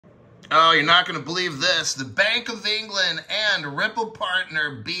Oh, you're not going to believe this. The Bank of England and Ripple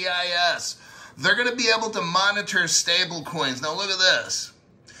partner BIS, they're going to be able to monitor stablecoins. Now look at this.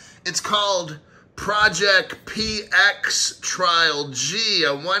 It's called Project PX Trial G.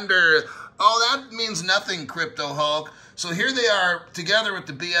 I wonder, oh, that means nothing, Crypto Hulk. So here they are together with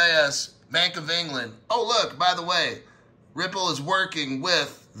the BIS, Bank of England. Oh, look, by the way, Ripple is working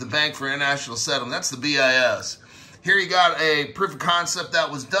with the Bank for International Settlement. That's the BIS. Here you got a proof of concept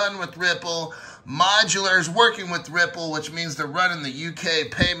that was done with Ripple. Modular is working with Ripple, which means they're running the UK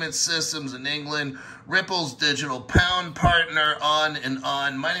payment systems in England. Ripple's digital pound partner, on and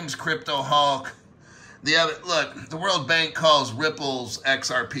on. My name's Crypto Hulk. Look, the World Bank calls Ripple's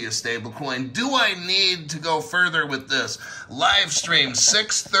XRP a stablecoin. Do I need to go further with this? Live stream,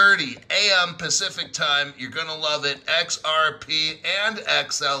 6:30 a.m. Pacific time. You're going to love it. XRP and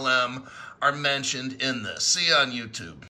XLM are mentioned in this. See you on YouTube.